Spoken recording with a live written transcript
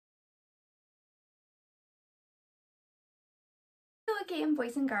again,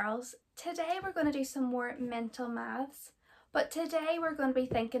 boys and girls. Today we're going to do some more mental maths, but today we're going to be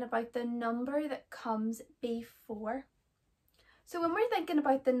thinking about the number that comes before. So when we're thinking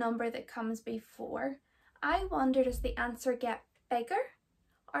about the number that comes before, I wonder, does the answer get bigger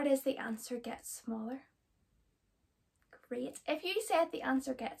or does the answer get smaller? Great. If you said the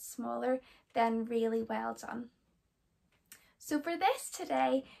answer gets smaller, then really well done. So for this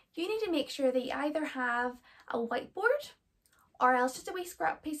today, you need to make sure that you either have a whiteboard or else just a wee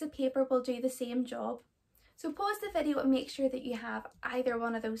scrap piece of paper will do the same job. So pause the video and make sure that you have either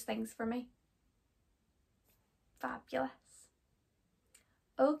one of those things for me. Fabulous.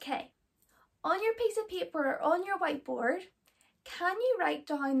 Okay, on your piece of paper or on your whiteboard, can you write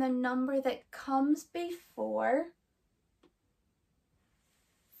down the number that comes before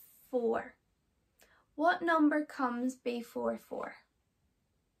 4? What number comes before 4?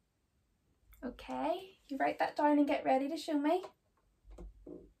 Okay, you write that down and get ready to show me.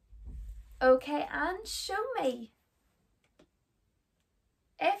 Okay, and show me.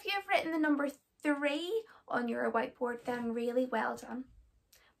 If you've written the number 3 on your whiteboard, then really well done.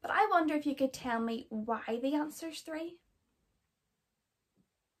 But I wonder if you could tell me why the answer's 3?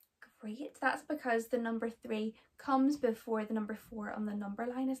 Great, that's because the number 3 comes before the number 4 on the number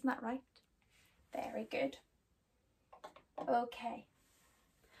line, isn't that right? Very good. Okay.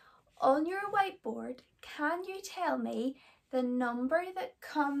 On your whiteboard, can you tell me the number that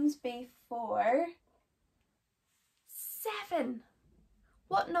comes before 7?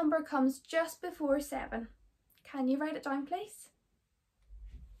 What number comes just before 7? Can you write it down, please?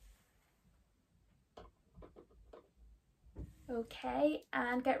 Okay,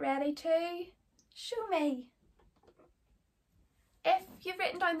 and get ready to show me. If you've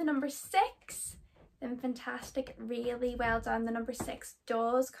written down the number 6, then fantastic, really well done. The number 6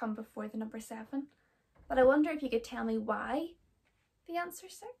 does come before the number 7. But I wonder if you could tell me why the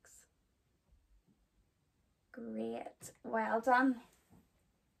answer's 6. Great, well done.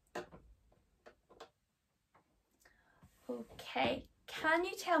 Okay, can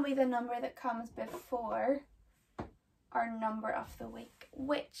you tell me the number that comes before our number of the week?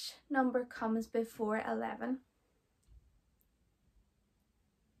 Which number comes before 11?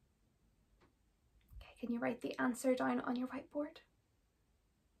 Okay, can you write the answer down on your whiteboard?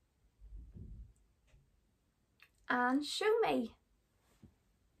 And show me.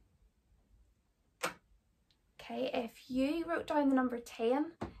 Okay, if you wrote down the number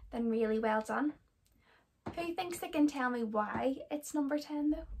 10, then really well done. Who thinks they can tell me why it's number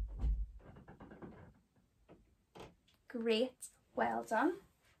 10 though? Great, well done.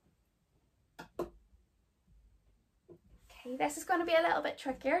 Okay, this is going to be a little bit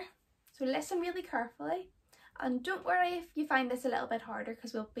trickier, so listen really carefully. And don't worry if you find this a little bit harder,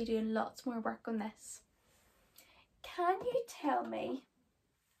 because we'll be doing lots more work on this. Can you tell me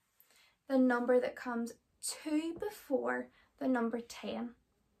the number that comes 2 before the number 10?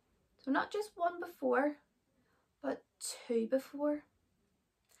 So not just 1 before, but 2 before.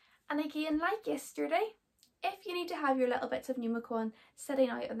 And again, like yesterday, if you need to have your little bits of Numicon sitting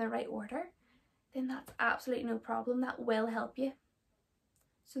out in the right order, then that's absolutely no problem. That will help you.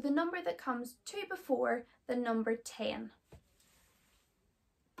 So the number that comes 2 before the number 10.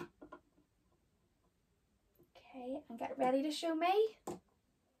 Okay, and get ready to show me.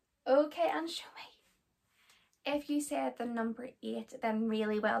 Okay, and show me. If you said the number 8, then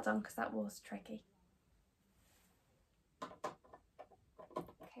really well done, because that was tricky.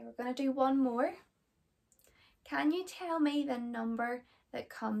 Okay, we're going to do one more. Can you tell me the number that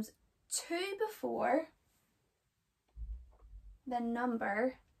comes 2 before the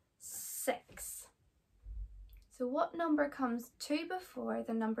number 6? So what number comes 2 before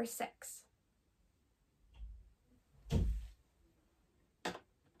the number 6?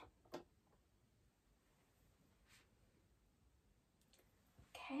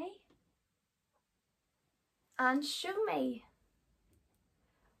 Okay. And show me.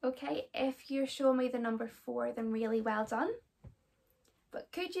 Okay, if you show me the number 4, then really well done.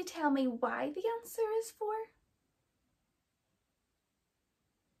 But could you tell me why the answer is 4?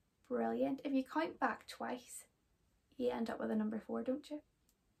 Brilliant. If you count back twice, you end up with a number 4, don't you?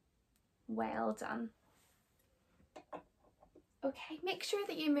 Well done. Okay, make sure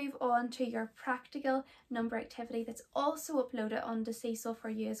that you move on to your practical number activity that's also uploaded onto Seesaw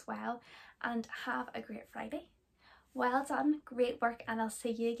for you as well, and have a great Friday. Well done, great work, and I'll see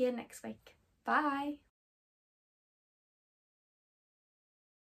you again next week. Bye!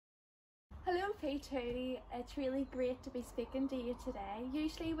 Hello P2, it's really great to be speaking to you today.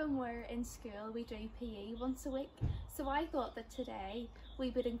 Usually when we're in school we do PE once a week, so I thought that today we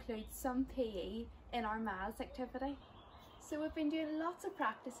would include some PE in our maths activity. So we've been doing lots of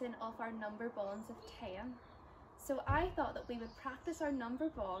practicing of our number bonds of 10. So I thought that we would practice our number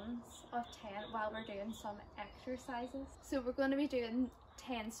bonds of 10 while we're doing some exercises. So we're going to be doing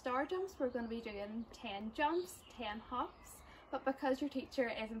 10 star jumps, we're going to be doing 10 jumps, 10 hops, but because your teacher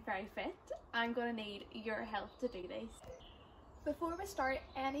isn't very fit, I'm going to need your help to do these. Before we start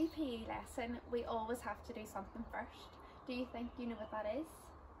any PE lesson, we always have to do something first. Do you think you know what that is?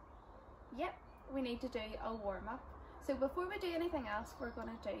 Yep, we need to do a warm-up. So before we do anything else, we're going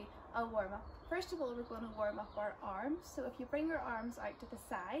to do a warm-up. First of all, we're going to warm up our arms. So if you bring your arms out to the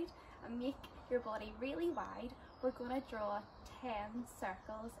side and make your body really wide, we're going to draw 10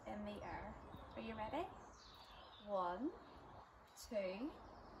 circles in the air. Are you ready? 1, 2,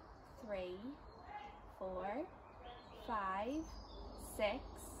 3, 4, 5, 6,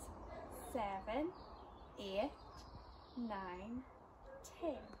 7, 8, 9,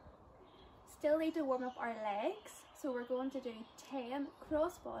 10. Still need to warm up our legs, so we're going to do 10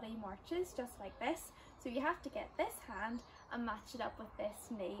 cross-body marches just like this. So you have to get this hand and match it up with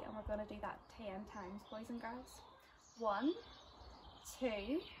this knee, and we're going to do that 10 times, boys and girls. 1,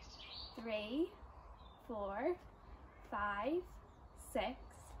 2, 3, 4, 5, 6,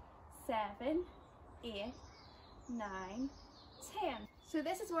 7, 8, 9, 10. So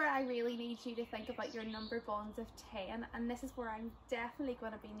this is where I really need you to think about your number bonds of 10, and this is where I'm definitely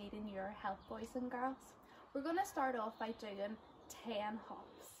going to be needing your help, boys and girls. We're going to start off by doing 10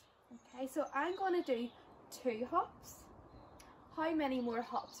 hops. Okay, so I'm going to do 2 hops. How many more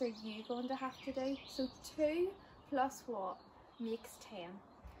hops are you going to have to do? So 2 plus what makes 10?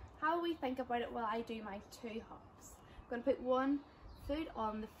 How will we think about it while I do my 2 hops? I'm going to put one foot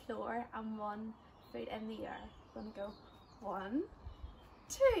on the floor and one foot in the air. I'm going to go 1,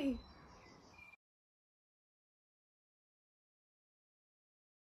 2.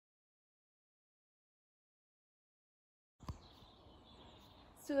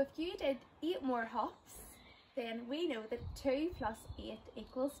 So if you did 8 more hops, then we know that 2 plus 8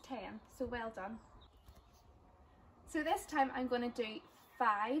 equals 10. So well done. So this time I'm going to do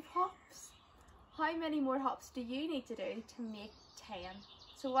 5 hops. How many more hops do you need to do to make 10?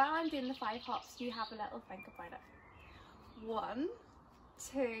 So while I'm doing the 5 hops, you have a little think about it. 1,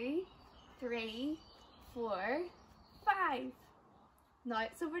 2, 3, 4, 5. Now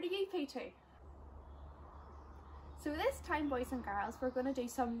it's over to you, P2. So this time, boys and girls, we're going to do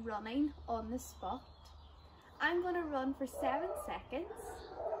some running on the spot. I'm going to run for 7 seconds.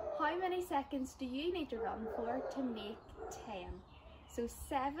 How many seconds do you need to run for to make 10? So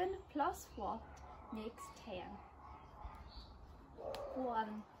 7 plus what makes 10?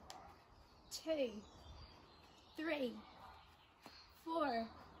 1, 2, 3, 4,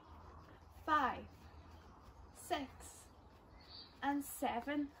 5, 6, and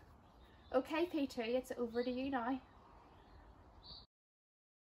 7. Okay, P2, it's over to you now.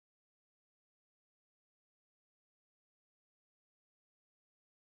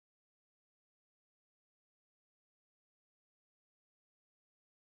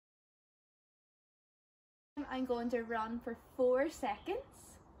 I'm going to run for 4 seconds.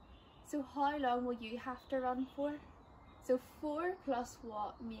 So how long will you have to run for? So 4 plus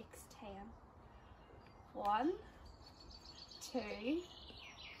what makes 10? 1, 2,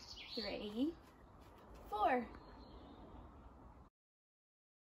 3, 4.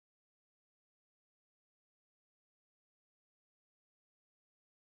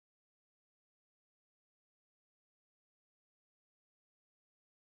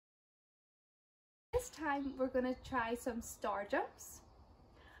 This time we're going to try some star jumps.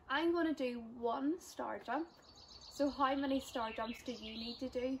 I'm going to do 1 star jump. So how many star jumps do you need to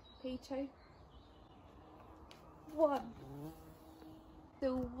do, P2? 1.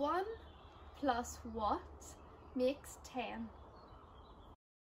 So 1 plus what makes 10?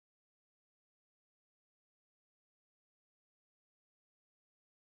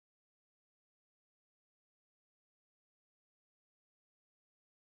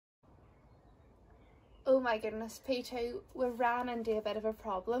 Oh my goodness, P2, we ran into a bit of a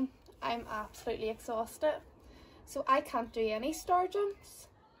problem. I'm absolutely exhausted. So I can't do any star jumps.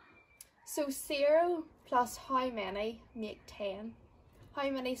 So 0 plus how many make 10? How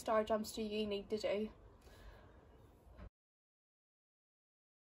many star jumps do you need to do?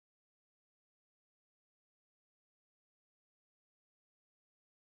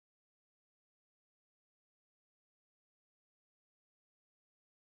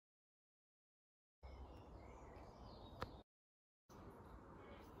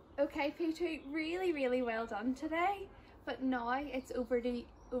 Okay, P2, really well done today. But now it's over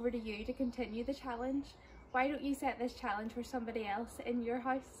to you to continue the challenge. Why don't you set this challenge for somebody else in your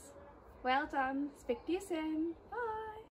house? Well done. Speak to you soon. Bye.